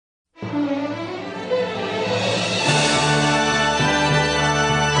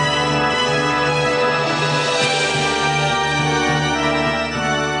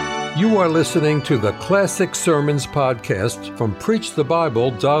are listening to the Classic Sermons podcast from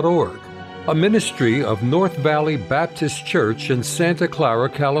PreachTheBible.org, a ministry of North Valley Baptist Church in Santa Clara,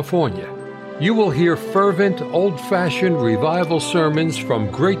 California. You will hear fervent, old-fashioned revival sermons from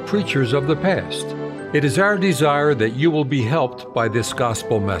great preachers of the past. It is our desire that you will be helped by this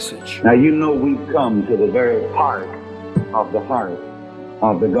gospel message. Now, you know we've come to the very heart of the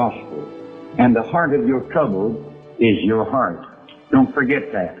gospel. And the heart of your trouble is your heart. Don't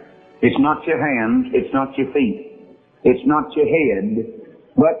forget that. It's not your hands, it's not your feet, it's not your head,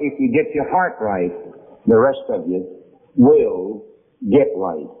 but if you get your heart right, the rest of you will get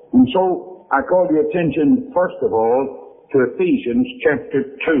right. And so I call your attention, first of all, to Ephesians chapter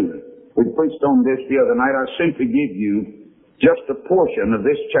 2. We preached on this the other night. I'll simply give you just a portion of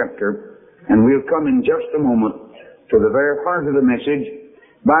this chapter, and we'll come in just a moment to the very heart of the message.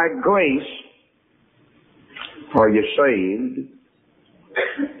 By grace are you saved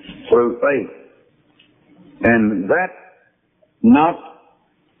through faith, and that not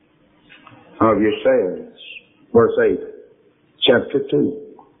of yourselves. Verse 8, chapter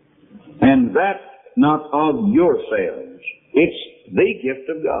 2. And that not of yourselves. It's the gift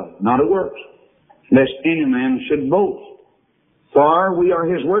of God, not of works, lest any man should boast. For we are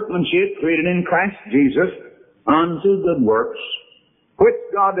His workmanship, created in Christ Jesus, unto good works, which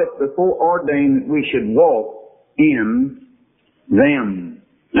God hath before ordained that we should walk in them.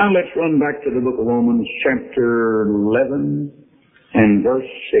 Now let's run back to the book of Romans, chapter 11 and verse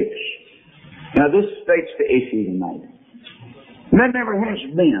 6. Now this states the issue tonight. There never has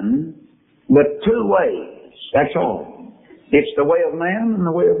been but two ways. That's all. It's the way of man and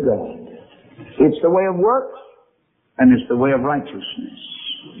the way of God. It's the way of works and it's the way of righteousness.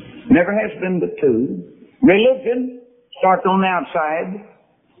 Never has been but two. Religion starts on the outside,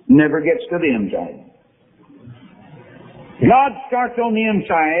 never gets to the inside. God starts on the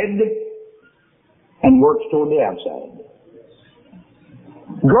inside and works toward the outside.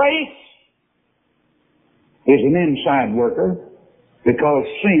 Grace is an inside worker because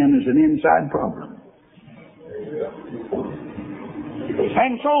sin is an inside problem.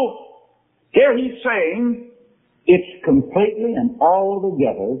 And so, here he's saying, it's completely and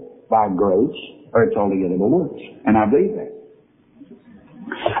altogether by grace, or it's altogether by works. And I believe that.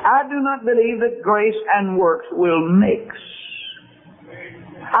 I do not believe that grace and works will mix.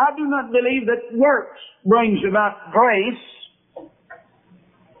 I do not believe that works brings about grace,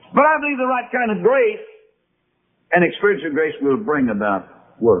 but I believe the right kind of grace and experience of grace will bring about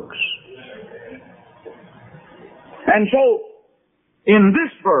works. And so, in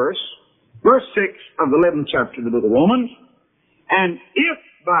this verse 6 of the 11th chapter of the book of Romans, and if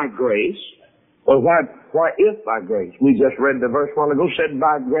by grace, well, why if by grace? We just read the verse a while ago, said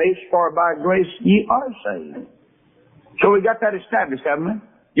by grace, for by grace ye are saved. So we got that established, haven't we?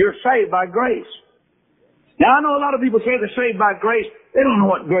 You're saved by grace. Now, I know a lot of people say they're saved by grace. They don't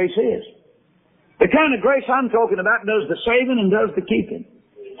know what grace is. The kind of grace I'm talking about does the saving and does the keeping.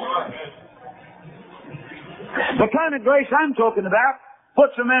 The kind of grace I'm talking about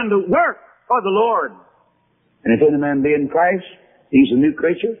puts a man to work for the Lord. And if any man be in Christ, he's a new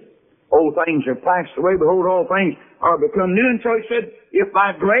creature. Old things are passed away. Behold, all things are become new. And so he said, if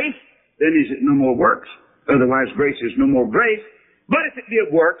by grace, then is it no more works. Otherwise, grace is no more grace. But if it be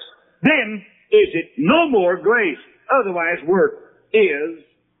of works, then is it no more grace. Otherwise, work is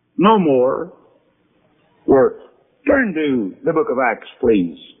no more work. Turn to the book of Acts,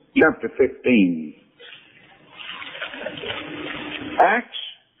 please. Chapter 15. Acts,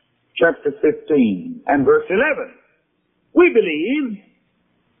 chapter 15 and verse 11. We believe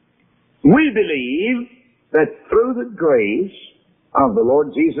that through the grace of the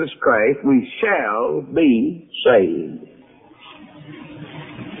Lord Jesus Christ, we shall be saved.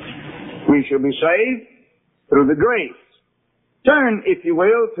 We shall be saved through the grace. Turn, if you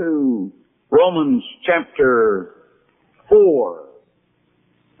will, to Romans chapter 4.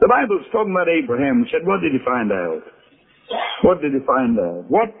 The Bible's talking about Abraham. It said, what did he find out? What did he find out?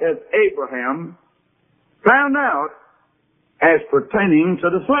 What has Abraham found out as pertaining to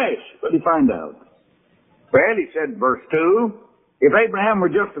the flesh? What did he find out? Well, he said, verse 2, if Abraham were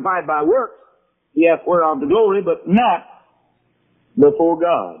justified by works, he hath whereof the glory, but not before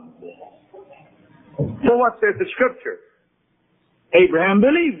God. So what says the Scripture? Abraham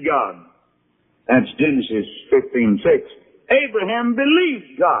believed God. That's Genesis 15:6. Abraham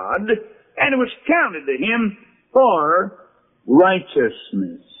believed God, and it was counted to him for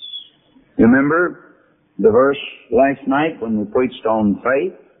righteousness. You remember the verse last night when we preached on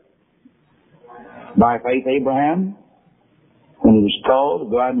faith? By faith Abraham, when he was called to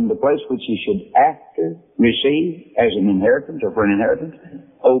go out into the place which he should after receive as an inheritance or for an inheritance,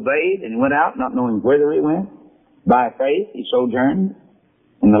 obeyed and went out not knowing whither he went. By faith he sojourned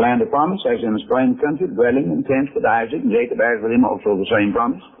in the land of promise as in a strange country, dwelling in tents with Isaac and Jacob, as with him also the same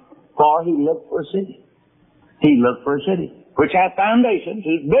promise. For he looked for a city. He looked for a city which hath foundations,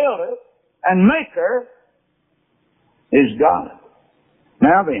 whose builder and maker is God.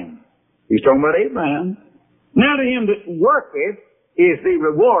 Now then, he's talking about Abraham. Now to him that worketh is the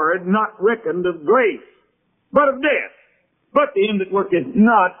reward not reckoned of grace, but of death. But to him that worketh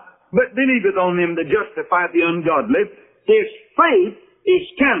not, but believeth on him that justifieth the ungodly, his faith is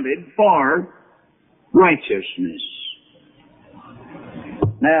counted for righteousness.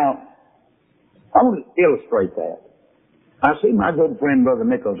 Now, I want to illustrate that. I see my good friend Brother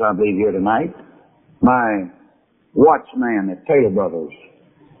Nichols, I believe, here tonight, my watchman at Taylor Brothers.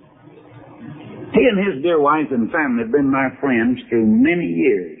 He and his dear wife and family have been my friends through many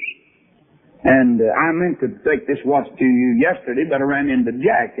years. And I meant to take this watch to you yesterday, but I ran into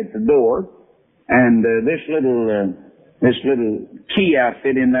Jack at the door, and this little key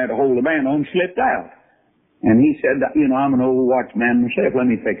outfit in there to hold the band on slipped out. And he said, you know, I'm an old watchman myself, let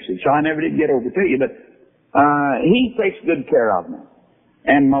me fix it. So I never did get over to you, but he takes good care of me.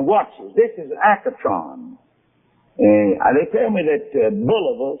 And my watches, this is Accutron. They tell me that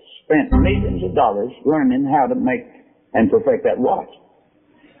Bulliver spent millions of dollars learning how to make and perfect that watch.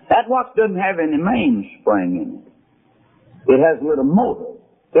 That watch doesn't have any mainspring in it. It has a little motor,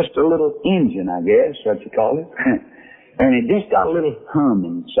 just a little engine, I guess, what you call it. And it just got a little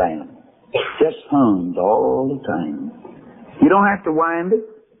humming sound. Just hums all the time. You don't have to wind it.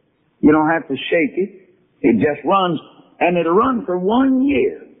 You don't have to shake it. It just runs, and it'll run for 1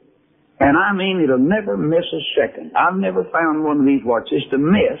 year. And I mean, it'll never miss a second. I've never found one of these watches to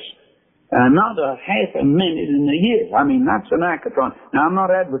miss not a half a minute in a year. I mean, that's an Accutron. Now, I'm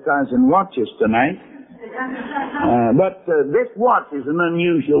not advertising watches tonight, but this watch is an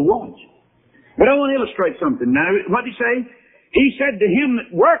unusual watch. But I want to illustrate something. Now, what did he say? He said, to him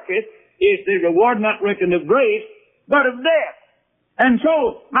that worketh is the reward not reckoned of grace, but of death. And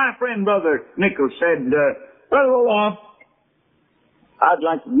so, my friend Brother Nichols said, Brother Roloff, I'd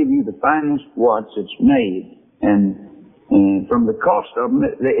like to give you the finest watch that's made, and from the cost of them,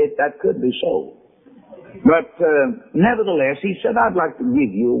 that could be sold. But nevertheless, he said, I'd like to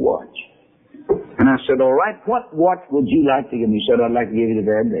give you a watch. And I said, all right, what watch would you like to give me? He said, I'd like to give you the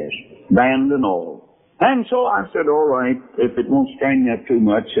very best, band and all. And so I said, all right, if it won't strain you up too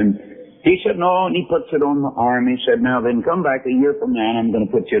much. And he said, no, and he puts it on the arm. He said, now then come back a year from now, and I'm going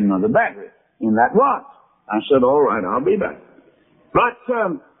to put you another battery in that watch. I said, all right, I'll be back. But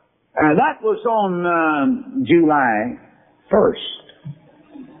that was on July 1st.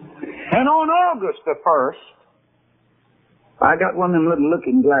 And on August the 1st, I got one of them little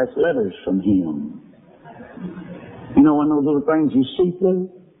looking glass letters from him. You know, one of those little things you see through?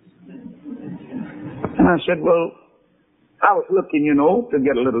 And I said, well, I was looking, you know, to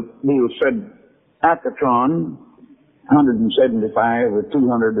get a little deal, said Accutron, 175 or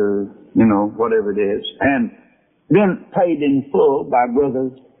 200 or, you know, whatever it is. And then paid in full by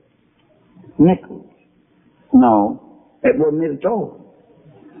Brother Nichols. No, it wasn't it at all.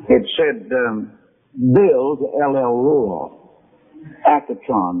 It said, Bill to L.L. Roloff.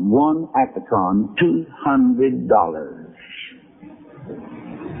 Accutron, one Accutron, $200.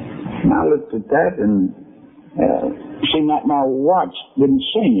 And I looked at that and seemed like my watch didn't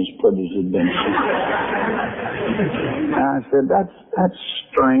sing as pretty as it had been. I said, that's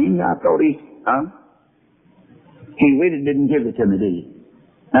strange. I thought he really didn't give it to me, did he?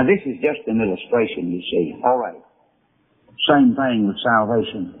 Now this is just an illustration, you see. All right. Same thing with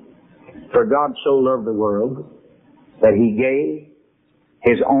salvation. For God so loved the world that he gave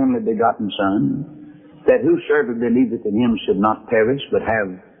his only begotten Son, that whosoever believeth in him should not perish, but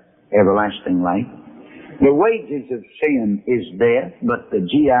have everlasting life. The wages of sin is death, but the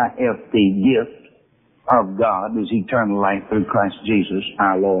gift, gift of God, is eternal life through Christ Jesus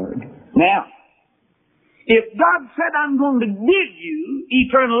our Lord. Now, if God said, I'm going to give you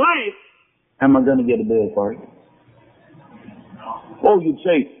eternal life, am I going to get a bill for it? Oh, you'd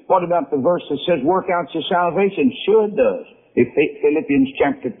say, what about the verse that says, work out your salvation? Sure it does. Philippians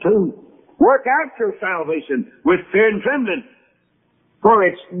chapter 2. Work out your salvation with fear and trembling. For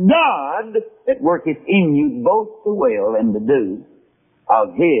it's God that worketh in you both to will and to do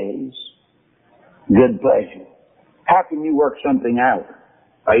of his good pleasure. How can you work something out?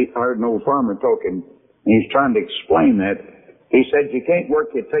 I heard an old farmer talking. He's trying to explain that. He said, you can't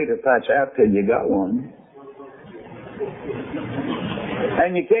work your tater patch out till you got one.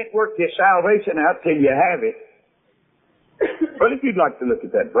 And you can't work your salvation out till you have it. Well, if you'd like to look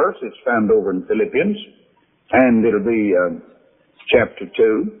at that verse, it's found over in Philippians, and it'll be chapter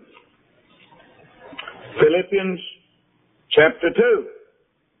 2. Philippians chapter 2.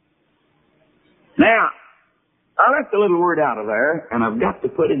 Now, I left a little word out of there, and I've got to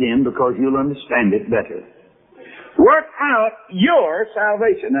put it in because you'll understand it better. Work out your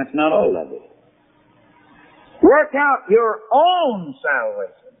salvation. That's not all of it. Work out your own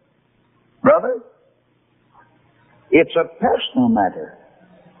salvation. Brother, it's a personal matter.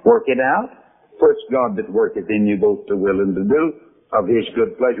 Work it out, for it's God that worketh in you both to will and to do of His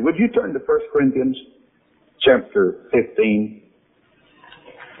good pleasure. Would you turn to 1 Corinthians chapter 15?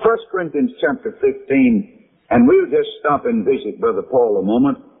 1 Corinthians chapter 15, and we'll just stop and visit Brother Paul a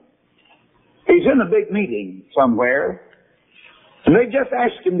moment. He's in a big meeting somewhere, and they just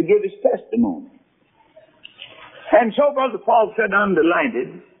asked him to give his testimony. And so Brother Paul said, I'm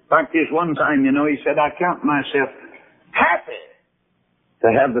delighted. In fact, this one time, he said, I count myself happy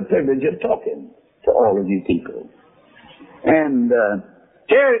to have the privilege of talking to all of you people. And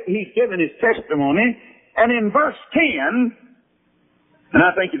here he's given his testimony, and in verse 10, and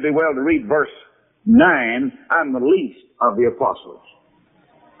I think it'd be well to read verse 9, I'm the least of the apostles.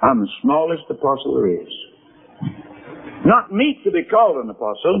 I'm the smallest apostle there is. Not meet to be called an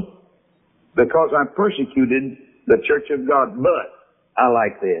apostle, because I persecuted the church of God. But I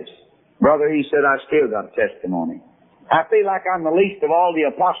like this. Brother, he said, I still got testimony. I feel like I'm the least of all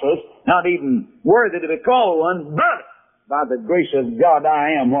the apostles, not even worthy to be called one, but by the grace of God,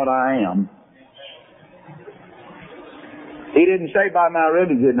 I am what I am. He didn't say by my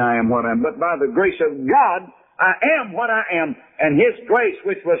religion I am what I am, but by the grace of God, I am what I am. And His grace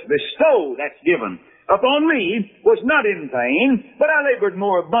which was bestowed, that's given, upon me was not in vain, but I labored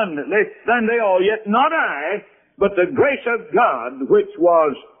more abundantly than they all, yet not I, but the grace of God which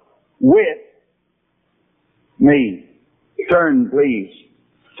was with me. Turn, please,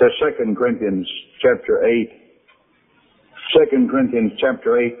 to 2 Corinthians chapter 8. 2 Corinthians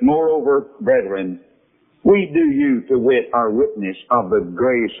chapter 8. Moreover, brethren, we do you to wit our witness of the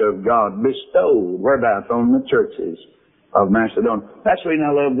grace of God bestowed, whereabouts on the churches of Macedonia. That's the reason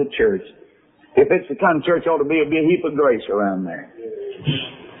I love the church. If it's the kind of church ought to be, it'll be a heap of grace around there.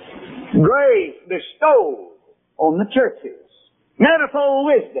 Grace bestowed on the churches. Manifold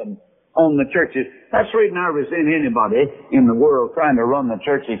wisdom on the churches. That's the reason I resent anybody in the world trying to run the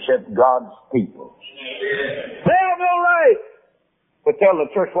church except God's people. They have no right to tell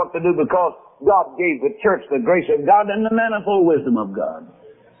the church what to do, because God gave the church the grace of God and the manifold wisdom of God.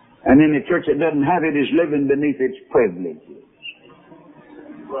 And in the church that doesn't have it is living beneath its privileges.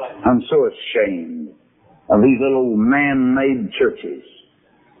 I'm so ashamed of these little man-made churches.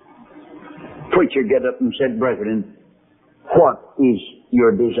 Preacher get up and said, brethren, what is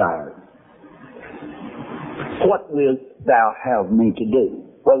your desire? What wilt thou have me to do?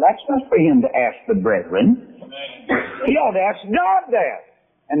 Well, that's not for him to ask the brethren. He ought to ask God that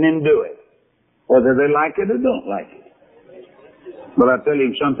and then do it, whether they like it or don't like it. But I'll tell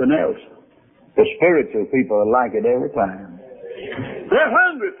you something else. The spiritual people like it every time. They're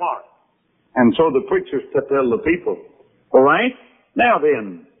hungry for it. And so the preachers to tell the people. All right? Now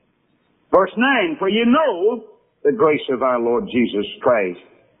then, verse 9, for you know the grace of our Lord Jesus Christ,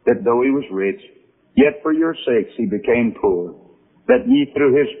 that though He was rich, yet for your sakes He became poor, that ye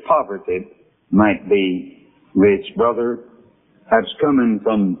through His poverty might be rich. Brother, that's coming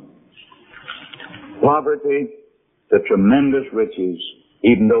from poverty to tremendous riches,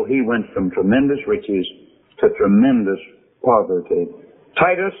 even though He went from tremendous riches to tremendous poverty.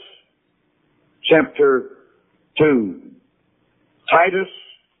 Titus chapter 2. Titus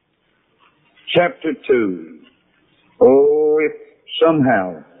chapter 2. Oh, if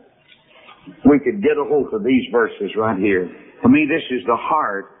somehow we could get a hold of these verses right here. For me, this is the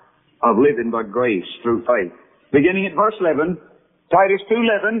heart of living by grace through faith. Beginning at verse 11, Titus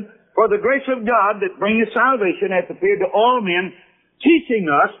 2:11, for the grace of God that bringeth salvation hath appeared to all men, teaching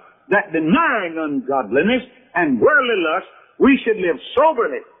us that denying ungodliness and worldly lust, we should live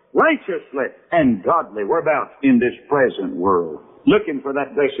soberly, righteously, and godly. Whereabouts? In this present world. Looking for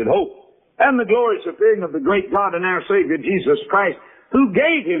that blessed hope and the glorious appearing of the great God and our Savior Jesus Christ, who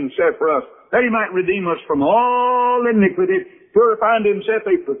gave Himself for us, that He might redeem us from all iniquity, purifying to Himself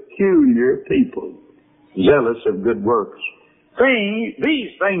a peculiar people, zealous of good works.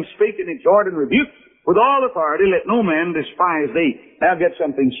 These things speak and exhort and rebuke with all authority. Let no man despise thee. Now get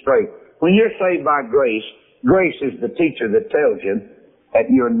something straight. When you're saved by grace, grace is the teacher that tells you that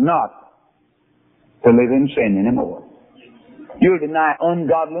you're not to live in sin anymore. You'll deny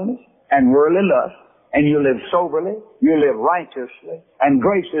ungodliness and worldly lust, and you live soberly, you live righteously, and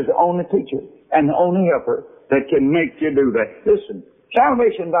grace is the only teacher and the only helper that can make you do that. Listen,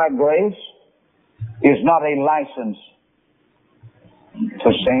 salvation by grace is not a license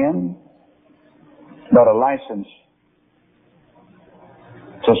to sin, but a license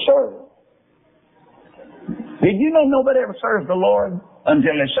to serve. Did you know nobody ever serves the Lord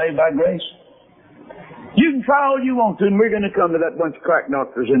until they're saved by grace? You can try all you want to, and we're going to come to that bunch of crack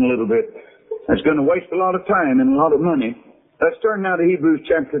doctors in a little bit. That's going to waste a lot of time and a lot of money. Let's turn now to Hebrews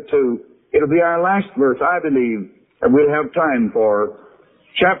chapter 2. It'll be our last verse, I believe, that we'll have time for.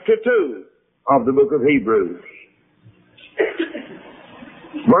 Chapter 2 of the book of Hebrews.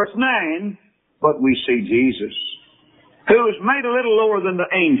 Verse 9, but we see Jesus, who was made a little lower than the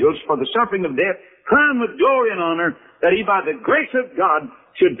angels for the suffering of death, crowned with glory and honor, that he by the grace of God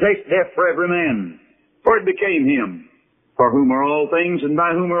should taste death for every man. For it became him, for whom are all things, and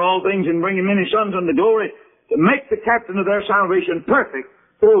by whom are all things, and bringing many sons unto glory, to make the captain of their salvation perfect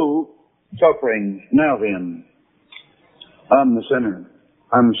through sufferings. Now then, I'm the sinner.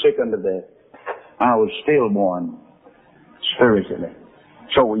 I'm sick unto death. I was stillborn spiritually.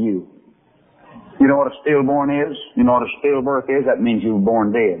 So were you. You know what a stillborn is? You know what a stillbirth is? That means you were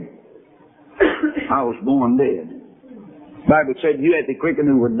born dead. I was born dead. The Bible said you had the quicken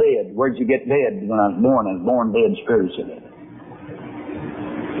who were dead. Where'd you get dead? When I was born dead spiritually.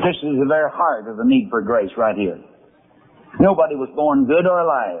 This is the very heart of the need for grace right here. Nobody was born good or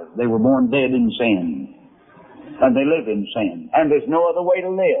alive. They were born dead in sin. And they live in sin. And there's no other way to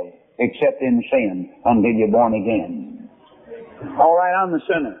live except in sin until you're born again. All right, I'm the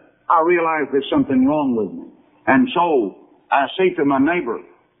sinner. I realize there's something wrong with me. And so I say to my neighbor,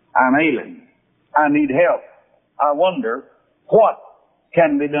 I'm ailing. I need help. I wonder what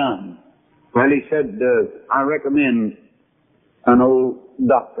can be done. Well, he said, I recommend an old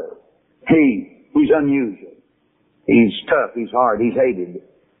doctor. He's unusual. He's tough. He's hard. He's hated.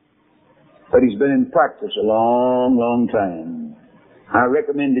 But he's been in practice a long, long time. I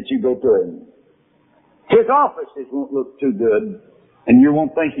recommend that you go to him. His offices won't look too good, and you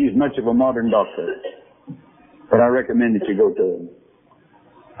won't think he's much of a modern doctor. But I recommend that you go to him.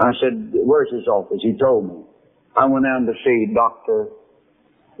 I said, where's his office? He told me. I went down to see Dr.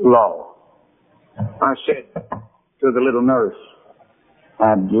 Law. I said to the little nurse,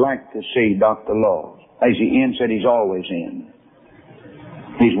 I'd like to see Dr. Law. Is he in? Said he's always in.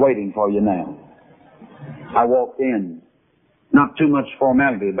 He's waiting for you now. I walked in. Not too much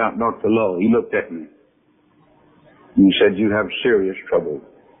formality about Dr. Law. He looked at me. And he said, you have serious trouble.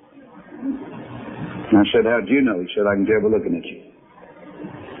 And I said, how'd you know? He said, I can tell by looking at you.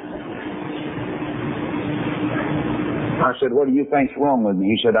 I said, what do you think's wrong with me?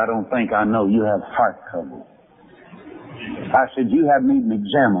 He said, I don't think I know. You have heart trouble. I said, you haven't even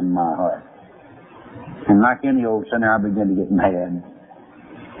examined my heart. And like any old sinner, I began to get mad.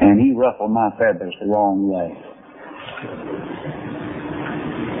 And he ruffled my feathers the wrong way.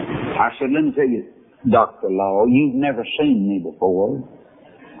 I said, let me tell you, Dr. Law, you've never seen me before.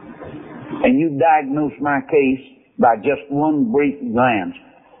 And you diagnosed my case by just one brief glance.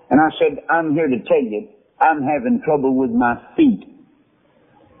 And I said, I'm here to tell you, I'm having trouble with my feet.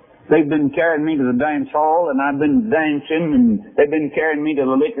 They've been carrying me to the dance hall, and I've been dancing, and they've been carrying me to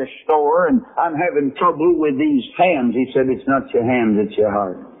the liquor store, and I'm having trouble with these hands. He said, it's not your hands, it's your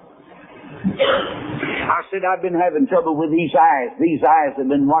heart. I said, I've been having trouble with these eyes. These eyes have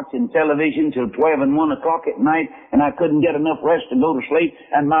been watching television till 12 and 1 o'clock at night, and I couldn't get enough rest to go to sleep,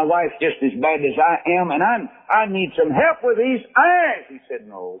 and my wife's just as bad as I am, and I need some help with these eyes. He said,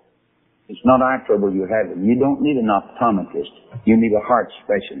 no, it's not eye trouble you're having. You don't need an optometrist. You need a heart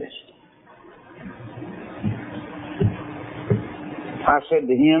specialist. I said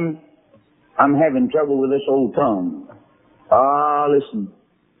to him, I'm having trouble with this old tongue. Listen.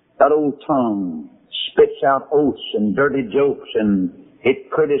 That old tongue spits out oaths and dirty jokes, and it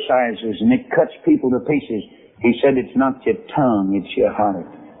criticizes and it cuts people to pieces. He said, it's not your tongue, it's your heart.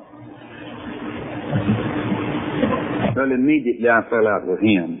 Well, immediately I fell out with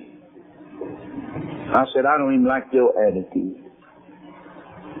him. I said, I don't even like your attitude.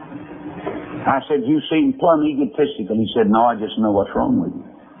 I said, you seem plumb egotistical. He said, no, I just know what's wrong with you.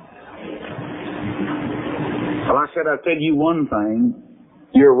 Well, I said, I'll tell you one thing.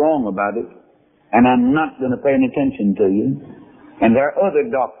 You're wrong about it, and I'm not going to pay any attention to you. And there are other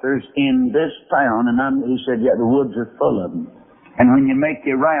doctors in this town, and he said, yeah, the woods are full of them. And when you make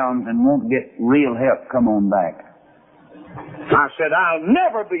your rounds and won't get real help, come on back. I said, I'll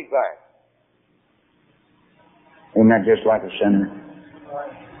never be back. Isn't that just like a sinner?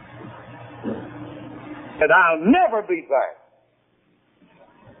 I said, I'll never be back.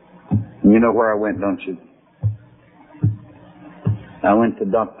 You know where I went, don't you? I went to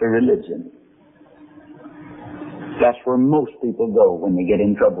Dr. Religion. That's where most people go when they get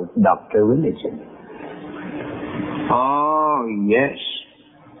in trouble. Dr. Religion. Oh, yes.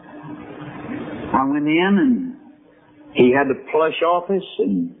 I went in and he had a plush office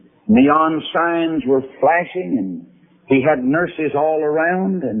and neon signs were flashing and he had nurses all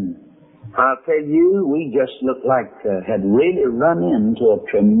around, and I'll tell you, we just looked like had really run into a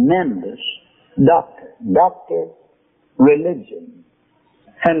tremendous doctor. Dr. Religion.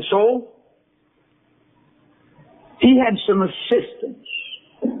 And so, he had some assistants.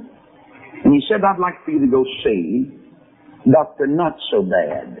 And he said, I'd like for you to go see Dr. Not So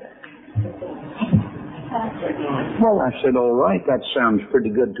Bad. Well, I said, all right, that sounds pretty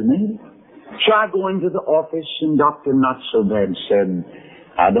good to me. So I go into the office and Dr. Not So Bad said,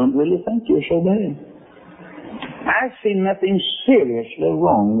 I don't really think you're so bad. I see nothing seriously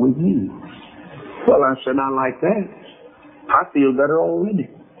wrong with you. Well, I said, I like that. I feel better already.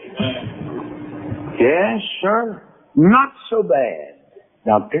 Yes, sir. Not so bad,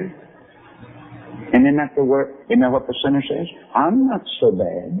 doctor. And isn't that what the sinner says? I'm not so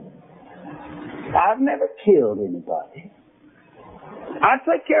bad. I've never killed anybody. I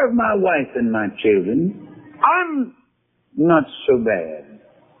take care of my wife and my children. I'm not so bad.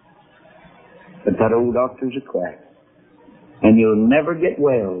 But that old doctor's a quack. And you'll never get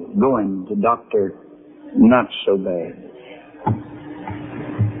well going to Dr. Not So Bad.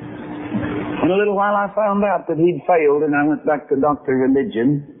 In a little while I found out that he'd failed, and I went back to Dr.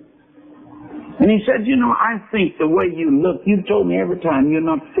 Religion. And he said, you know, I think the way you look, you told me every time you're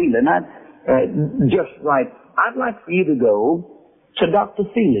not feeling just right. I'd like for you to go to Dr.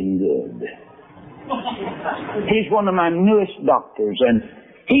 Feeling Good. He's one of my newest doctors, and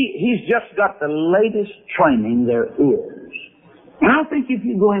he's just got the latest training there is. And I think if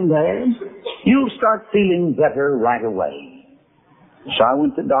you go in there, you'll start feeling better right away. So I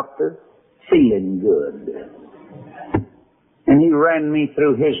went to Dr. Feeling Good. And he ran me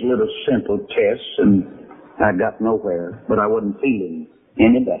through his little simple tests, and I got nowhere, but I wasn't feeling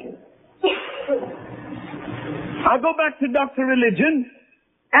any better. I go back to Dr. Religion,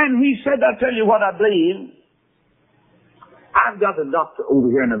 and he said, I'll tell you what I believe. I've got a doctor over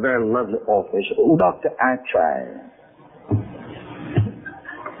here in a very lovely office, old Dr. I Try.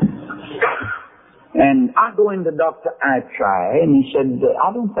 And I go into Dr. I Try, and he said,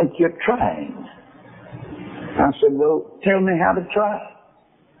 I don't think you're trying. I said, well, tell me how to try.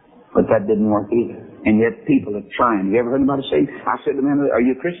 But that didn't work either. And yet people are trying. Have you ever heard anybody say, I said to him, are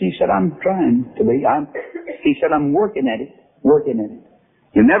you a Christian? He said, I'm trying to be. He said, I'm working at it.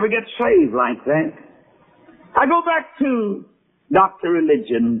 You never get saved like that. I go back to Dr.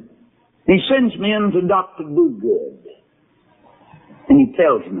 Religion. He sends me into Dr. Do Good. And he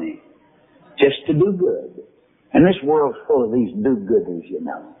tells me just to do good. And this world's full of these do-gooders, you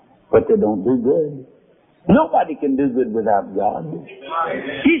know. But they don't do good. Nobody can do good without God.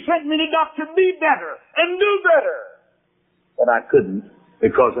 He sent me to Dr. Be Better and Do Better. But I couldn't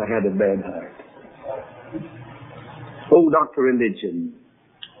because I had a bad heart. Oh, Dr. Religion.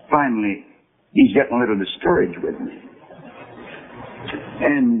 Finally, he's getting a little discouraged with me.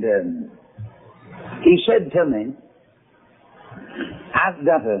 And he said to me, I've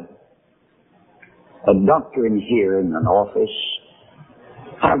got a doctor in here in an office.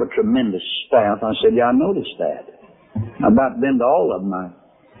 I have a tremendous staff. I said, yeah, I noticed that. I've about been to all of them.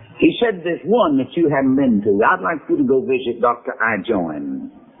 He said, there's one that you haven't been to. I'd like you to go visit Dr. I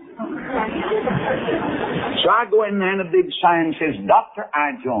Join. So I go in there and a big sign says, Dr.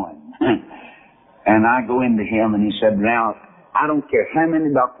 I Join. And I go into him and he said, now, I don't care how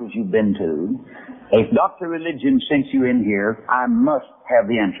many doctors you've been to. If Dr. Religion sent you in here, I must have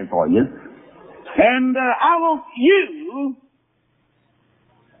the answer for you. And I want you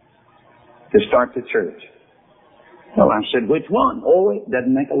to start the church. Well, I said, which one? Oh, it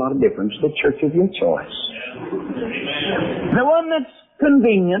doesn't make a lot of difference. The church of your choice. The one that's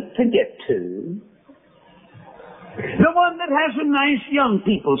convenient to get to. The one that has a nice young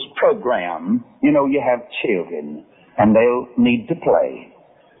people's program. You know, you have children and they'll need to play.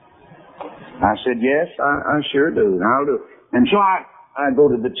 I said, yes, I sure do. I'll do. And so I go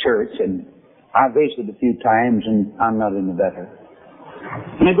to the church and I visited a few times and I'm not any better.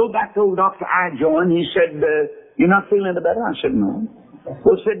 And I go back to old Dr. I Join. He said, you're not feeling any better? I said, no.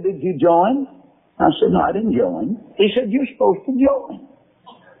 Well, said, did you join? I said, no, I didn't join. He said, you're supposed to join.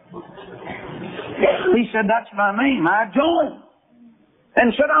 He said, that's my name. I joined.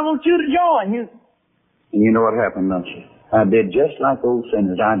 And said, I want you to join. And you know what happened, don't you? I did just like old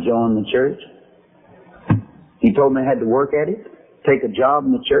sinners. I joined the church. He told me I had to work at it, take a job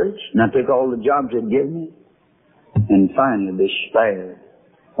in the church, and I took all the jobs they'd given me, and finally despaired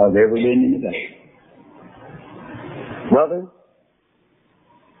of ever being any better. Brother,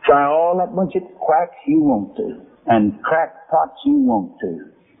 try all that bunch of quacks you want to, and crackpots you want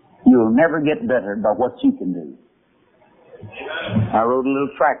to. You'll never get better by what you can do. I wrote a little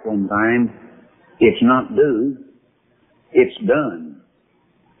tract one time. It's not do, it's done.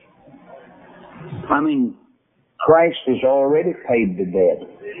 I mean, Christ has already paid the debt.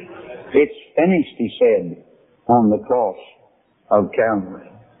 It's finished, he said, on the cross of Calvary.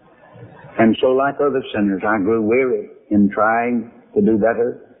 And so like other sinners, I grew weary in trying to do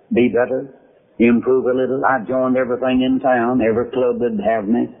better, be better, improve a little. I joined everything in town, every club that'd have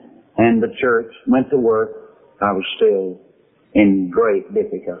me, and the church, went to work. I was still in great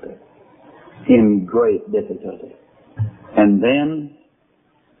difficulty. In great difficulty. And then,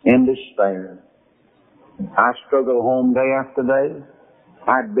 in despair, I struggled home day after day.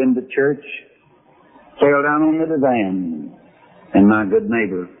 I'd been to church, fell down on the divan, and my good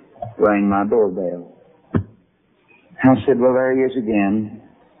neighbor rang my doorbell. I said, well, there he is again.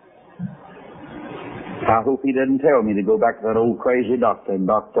 I hope he didn't tell me to go back to that old crazy doctor,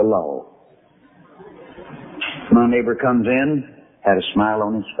 Dr. Law. My neighbor comes in, had a smile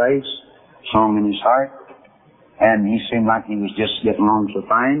on his face, song in his heart, and he seemed like he was just getting along so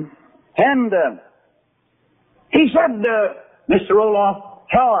fine. And he said, Mr. Roloff,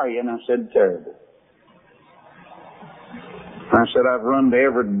 how are you? And I said, terrible. I said, I've run to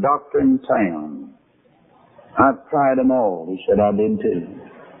every doctor in town. I've tried them all. He said, I did too.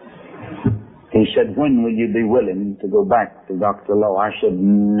 He said, when will you be willing to go back to Dr. Law? I said,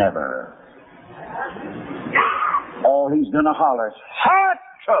 never. All he's going to holler is, heart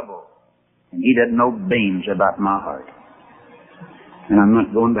trouble. And he doesn't know beans about my heart. And I'm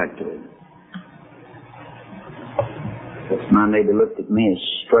not going back to him. But my neighbor looked at me as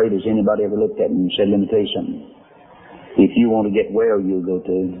straight as anybody ever looked at me and said, let me tell you something. If you want to get well, you'll go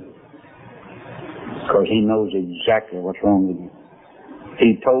to him. Because he knows exactly what's wrong with you.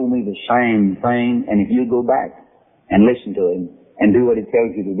 He told me the same thing, and if you go back and listen to him and do what he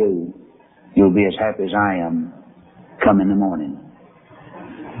tells you to do, you'll be as happy as I am come in the morning.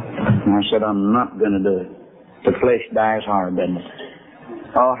 And I said, I'm not going to do it. The flesh dies hard, doesn't it?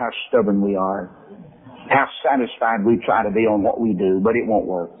 Oh, how stubborn we are. How satisfied we try to be on what we do, but it won't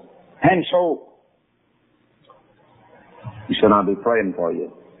work. And so, he said, I'll be praying for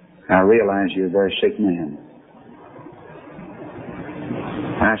you. I realize you're a very sick man.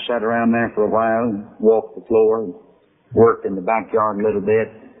 I sat around there for a while, walked the floor, worked in the backyard a little bit,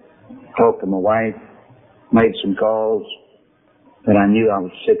 talked to my wife, made some calls, but I knew I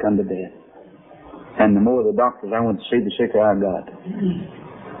was sick unto death. And the more the doctors I went to see, the sicker I got.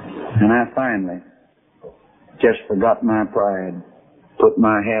 And I finally just forgot my pride, put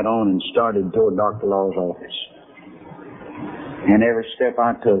my hat on and started toward Dr. Law's office. And every step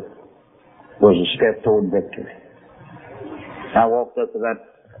I took was a step toward victory. I walked up to that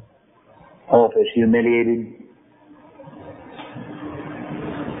office humiliated,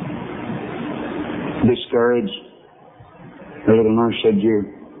 discouraged. The little nurse said, you're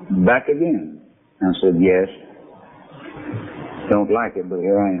back again. I said, yes. Don't like it, but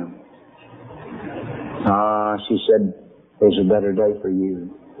here I am. She said, there's a better day for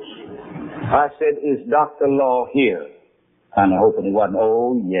you. I said, is Dr. Law here? Kind of hoping he wasn't.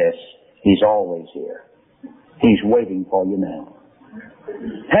 Oh, yes, he's always here. He's waiting for you now.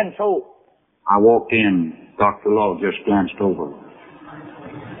 And so I walked in. Dr. Law just glanced over.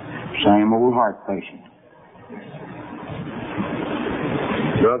 Same old heart patient.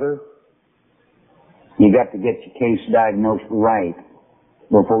 Brother, you got to get your case diagnosed right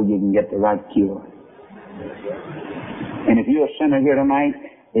before you can get the right cure. And if you're a sinner here tonight,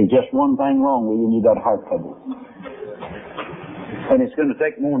 there's just one thing wrong with you and you got heart trouble. And it's going to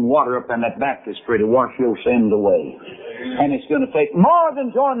take more than water up in that baptistry to wash your sins away. And it's going to take more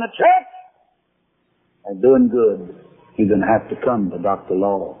than joining the church and doing good. You're going to have to come to Dr.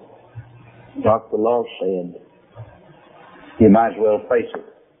 Law. Dr. Law said, you might as well face it.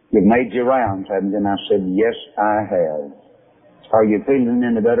 You've made your rounds, haven't you? And I said, yes, I have. Are you feeling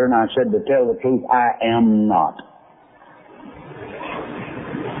any better? And I said, to tell the truth, I am not.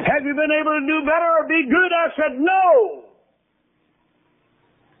 Have you been able to do better or be good? I said, no.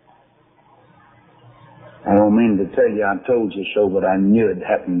 I don't mean to tell you I told you so, but I knew it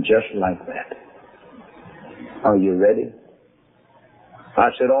happened just like that. Are you ready? I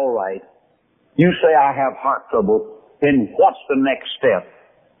said, all right. You say I have heart trouble, then what's the next step?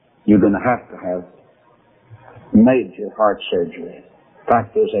 You're going to have major heart surgery. In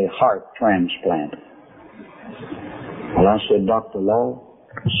fact, there's a heart transplant. Well, I said, Dr. Law,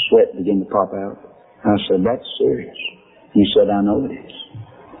 sweat began to pop out. I said, that's serious. He said, I know it is.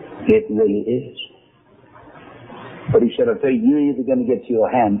 It really is. But he said, I tell you, you're either going to get you a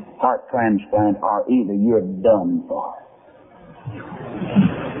heart transplant or either you're done for.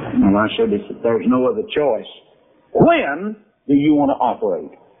 And I said, there's no other choice. When do you want to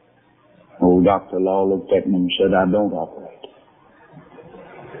operate? Oh, Dr. Law looked at me and said, I don't operate.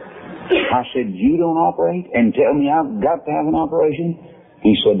 I said, you don't operate and tell me I've got to have an operation?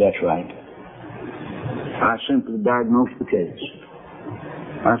 He said, that's right. I simply diagnosed the case.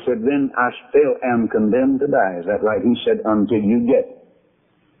 I said, then I still am condemned to die. Is that right? He said, until you get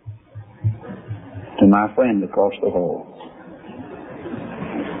to my friend across the hall.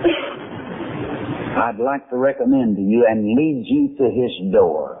 I'd like to recommend to you and lead you to his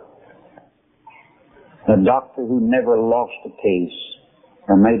door. A doctor who never lost a case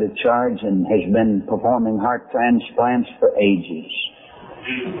or made a charge and has been performing heart transplants for ages.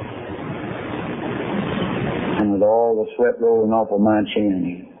 And with all the sweat rolling off of my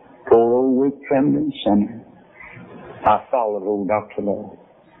chin, poor old weak trembling sinner, I followed old Dr. Law.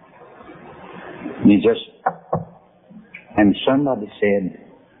 And somebody said,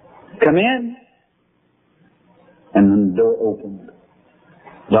 come in. And then the door opened.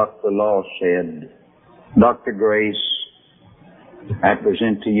 Dr. Law said, Dr. Grace, I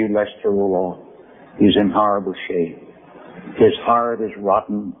present to you Lester Roloff. He's in horrible shape. His heart is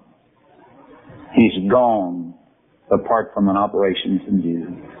rotten. He's gone apart from an operation from you.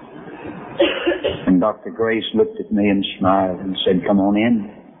 And Dr. Grace looked at me and smiled and said, come on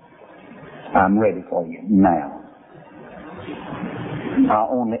in. I'm ready for you now. I'll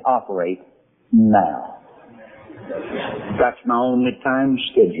only operate now. That's my only time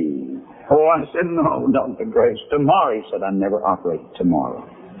schedule. Oh, I said, no, Dr. Grace, tomorrow. He said, I never operate tomorrow.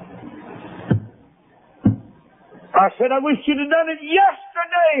 I said, I wish you'd have done it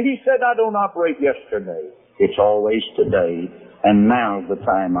yesterday. He said, I don't operate yesterday. It's always today, and now's the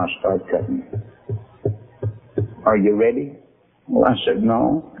time I start cutting. Are you ready? Well, I said,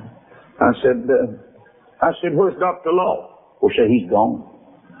 no. I said, where's Dr. Law? Well, said, he's gone.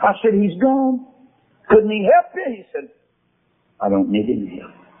 I said, he's gone? Couldn't he help you? He said, I don't need any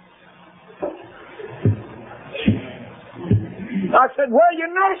help. I said, where are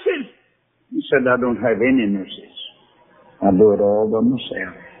your nurses? He said, I don't have any nurses. I do it all by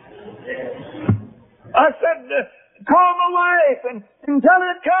myself. I said, call my wife and tell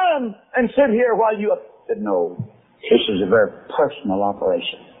her to come and sit here while you... I said, no, this is a very personal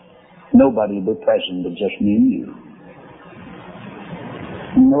operation. Nobody will be present but just me and you.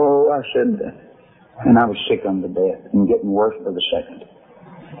 No, I said, and I was sick unto death and getting worse by the second.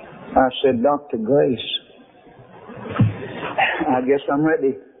 I said, Dr. Grace, I guess I'm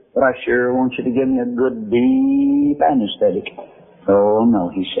ready, but I sure want you to give me a good deep anesthetic. Oh, no,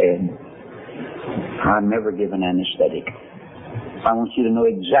 he said. I've never given anesthetic. I want you to know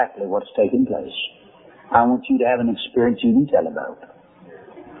exactly what's taking place. I want you to have an experience you can tell about.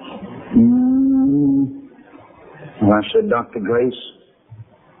 Well, I said, Dr. Grace,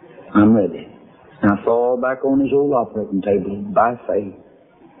 I'm ready. And I fall back on his old operating table by faith.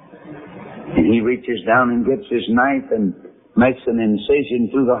 And he reaches down and gets his knife and makes an incision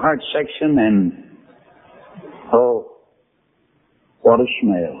through the heart section, and oh, what a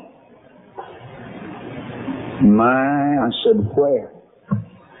smell. I said, where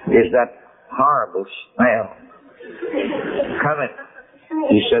is that horrible smell coming?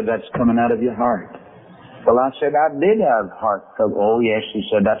 He said, that's coming out of your heart. Well, I said, I did have heart trouble. Oh, yes, he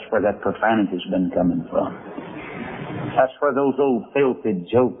said, that's where that profanity's been coming from. That's where those old filthy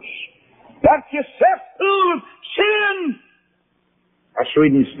jokes. That's your cesspool of sin. That's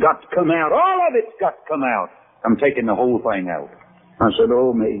reading's got to come out. All of it's got to come out. I'm taking the whole thing out. I said,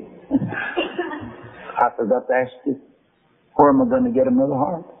 oh, me. I forgot to ask you, where am I going to get another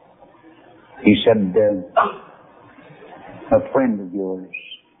heart? He said, a friend of yours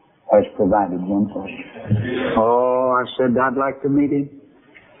has provided one for you. Oh, I said, I'd like to meet him.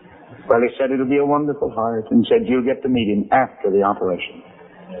 Well, he said it'll be a wonderful heart, and said you'll get to meet him after the operation.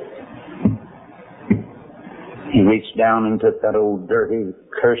 He reached down and took that old dirty,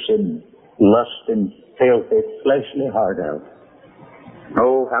 cursed, lusting, filthy, fleshly heart out.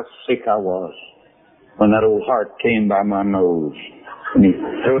 Oh, how sick I was when that old heart came by my nose, and he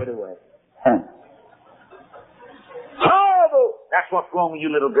threw it away. Horrible! That's what's wrong with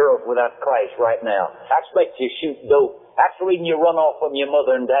you little girls without Christ right now. That's makes you shoot dope. That's the reason you run off from your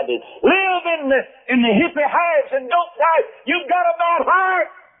mother and daddy. Live in the hippie hives and don't die. You've got a bad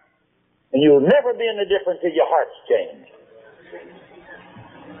heart. And you'll never be any different till your heart's changed.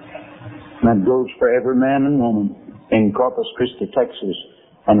 That goes for every man and woman in Corpus Christi, Texas,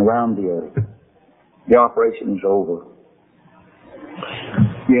 and around the earth. The operation is over.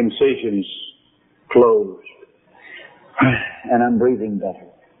 The incision is closed. and I'm breathing better.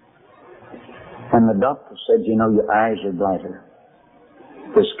 And the doctor said, you know, your eyes are brighter.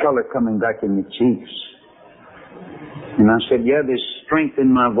 There's color coming back in your cheeks. And I said, yeah, there's strength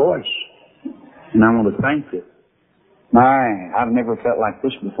in my voice. And I want to thank you. I've never felt like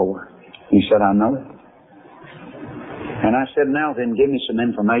this before. He said, I know it. And I said, now then, give me some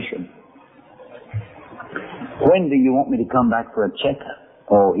information. When do you want me to come back for a checkup?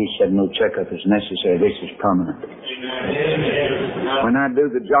 Oh, he said, no checkup is necessary. This is permanent. When I do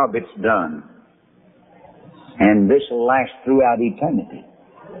the job, it's done. And this will last throughout eternity.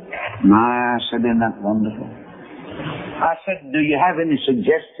 I said, isn't that wonderful? I said, do you have any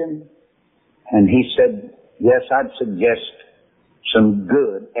suggestion? And he said, yes, I'd suggest some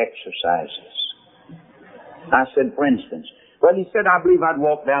good exercises. I said, for instance, well, he said, I believe I'd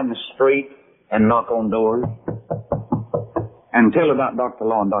walk down the street and knock on doors and tell about Dr.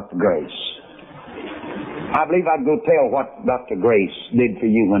 Law and Dr. Grace. I believe I'd go tell what Dr. Grace did for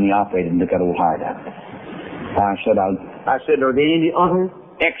you when he operated and took that old heart out. I said, are there any other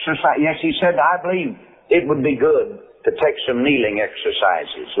exercise? Yes, he said, I believe it would be good to take some kneeling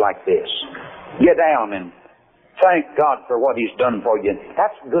exercises like this. Get down and thank God for what He's done for you.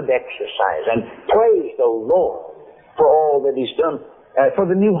 That's good exercise. And praise the Lord for all that He's done, for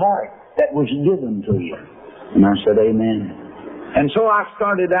the new heart that was given to you. And I said, amen. And so I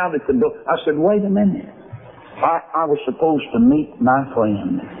started out at the door. I said, wait a minute. I was supposed to meet my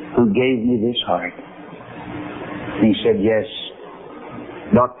friend who gave me this heart. And he said, yes.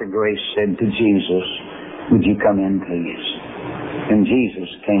 Dr. Grace said to Jesus, would you come in, please? And Jesus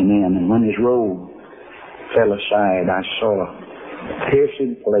came in, and when his robe fell aside, I saw a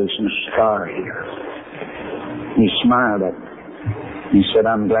piercing place and a scar here. He smiled at me. He said,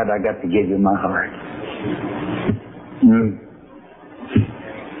 I'm glad I got to give you my heart.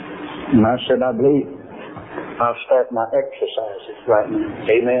 And I said, I believe I'll start my exercises right now.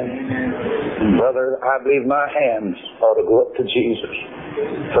 Amen. And brother, I believe my hands ought to go up to Jesus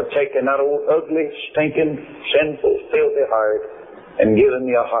for taking that old ugly, stinking, sinful, filthy heart and giving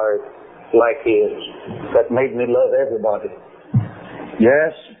me a heart like his that made me love everybody.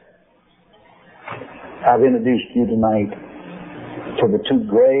 Yes, I've introduced you tonight to the two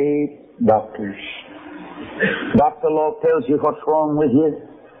great doctors. Dr. Law tells you what's wrong with you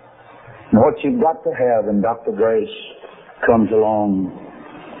and what you've got to have, and Dr. Grace comes along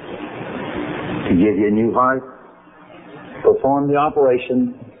to give you a new heart, perform the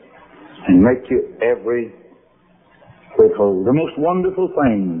operation, and make you every whit whole. The most wonderful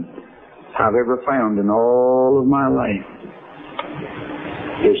thing I've ever found in all of my life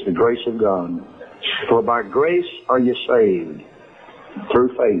is the grace of God. For by grace are you saved, through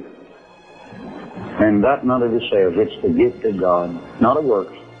faith. And that not of yourselves, it's the gift of God, not of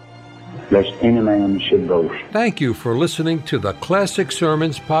works, lest any man should boast. Thank you for listening to the Classic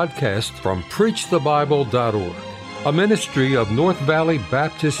Sermons podcast from PreachTheBible.org, a ministry of North Valley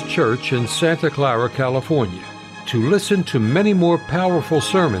Baptist Church in Santa Clara, California. To listen to many more powerful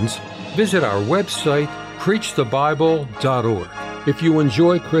sermons, visit our website, PreachTheBible.org. If you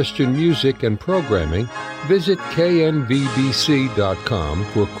enjoy Christian music and programming, visit knvbc.com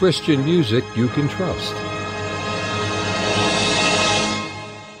for Christian music you can trust.